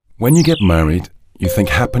When you get married, you think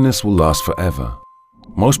happiness will last forever.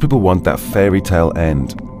 Most people want that fairy tale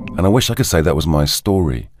end, and I wish I could say that was my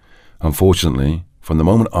story. Unfortunately, from the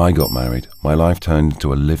moment I got married, my life turned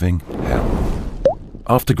into a living hell.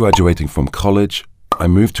 After graduating from college, I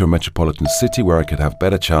moved to a metropolitan city where I could have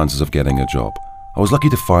better chances of getting a job. I was lucky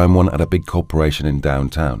to find one at a big corporation in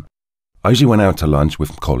downtown. I usually went out to lunch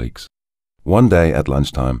with colleagues. One day at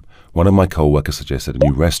lunchtime, one of my co-workers suggested a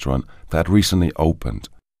new restaurant that had recently opened.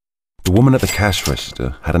 The woman at the cash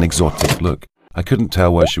register had an exotic look. I couldn't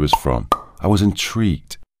tell where she was from. I was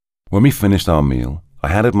intrigued. When we finished our meal, I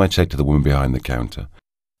handed my check to the woman behind the counter.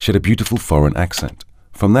 She had a beautiful foreign accent.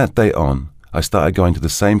 From that day on, I started going to the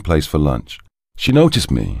same place for lunch. She noticed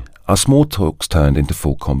me. Our small talks turned into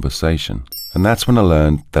full conversation, and that's when I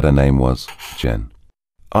learned that her name was Jen.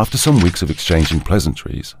 After some weeks of exchanging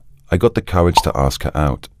pleasantries, I got the courage to ask her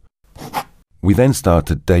out. We then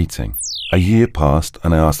started dating. A year passed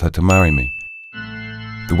and I asked her to marry me.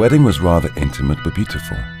 The wedding was rather intimate but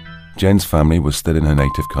beautiful. Jen's family was still in her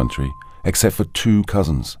native country, except for 2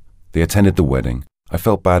 cousins. They attended the wedding. I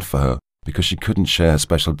felt bad for her because she couldn't share her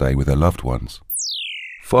special day with her loved ones.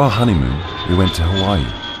 For our honeymoon, we went to Hawaii.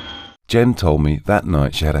 Jen told me that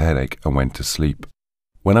night she had a headache and went to sleep.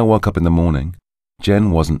 When I woke up in the morning,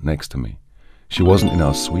 Jen wasn't next to me. She wasn't in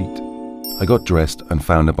our suite. I got dressed and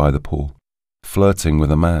found her by the pool, flirting with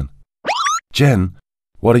a man. "Jen,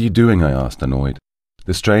 what are you doing?" I asked, annoyed.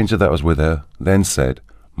 The stranger that was with her then said,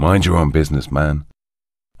 "Mind your own business, man."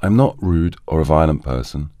 I'm not rude or a violent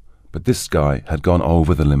person, but this guy had gone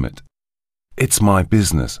over the limit. "It's my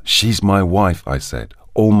business. She's my wife," I said,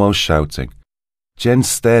 almost shouting. Jen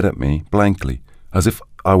stared at me blankly, as if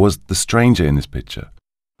I was the stranger in this picture.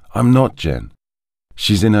 "I'm not Jen.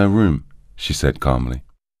 She's in her room," she said calmly.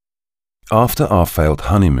 After our failed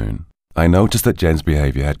honeymoon, I noticed that Jen's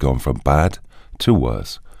behavior had gone from bad to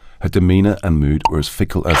worse. Her demeanor and mood were as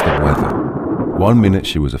fickle as the weather. One minute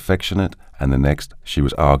she was affectionate, and the next she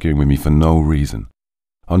was arguing with me for no reason.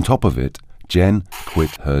 On top of it, Jen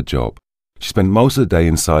quit her job. She spent most of the day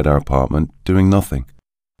inside our apartment doing nothing.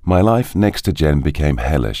 My life next to Jen became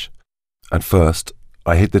hellish. At first,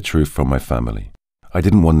 I hid the truth from my family. I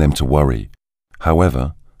didn't want them to worry.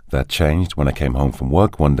 However, that changed when I came home from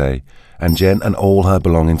work one day and Jen and all her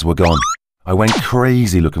belongings were gone. I went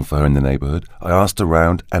crazy looking for her in the neighborhood. I asked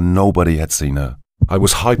around and nobody had seen her. I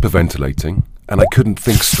was hyperventilating and I couldn't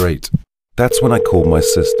think straight. That's when I called my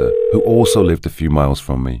sister, who also lived a few miles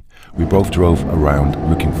from me. We both drove around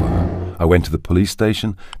looking for her. I went to the police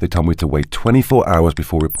station. They told me to wait 24 hours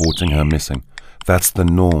before reporting her missing. That's the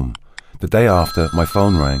norm. The day after, my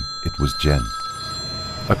phone rang. It was Jen.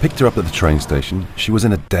 I picked her up at the train station. She was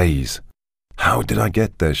in a daze. "How did I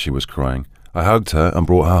get there?" she was crying. I hugged her and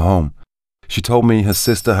brought her home. She told me her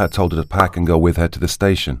sister had told her to pack and go with her to the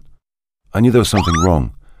station. I knew there was something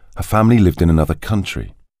wrong. Her family lived in another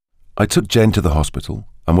country. I took Jen to the hospital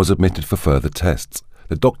and was admitted for further tests.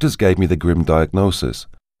 The doctors gave me the grim diagnosis.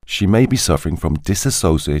 She may be suffering from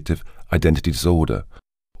dissociative identity disorder,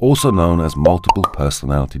 also known as multiple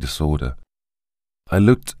personality disorder. I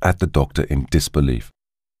looked at the doctor in disbelief.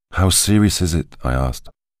 "How serious is it?" I asked.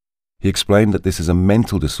 He explained that this is a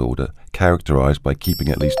mental disorder characterized by keeping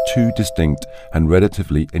at least 2 distinct and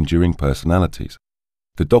relatively enduring personalities.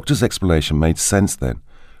 The doctor's explanation made sense then,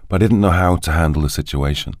 but I didn't know how to handle the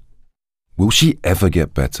situation. "Will she ever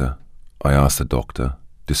get better?" I asked the doctor,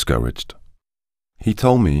 discouraged. He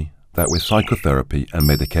told me that with psychotherapy and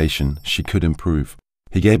medication she could improve.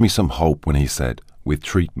 He gave me some hope when he said, with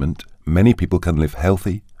treatment, many people can live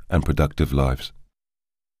healthy and productive lives.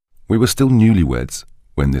 We were still newlyweds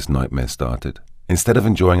when this nightmare started. Instead of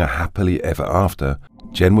enjoying a happily ever after,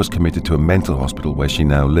 Jen was committed to a mental hospital where she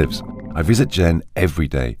now lives. I visit Jen every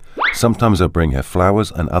day. Sometimes I bring her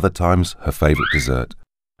flowers and other times her favorite dessert.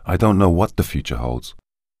 I don't know what the future holds,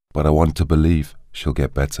 but I want to believe she'll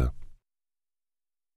get better.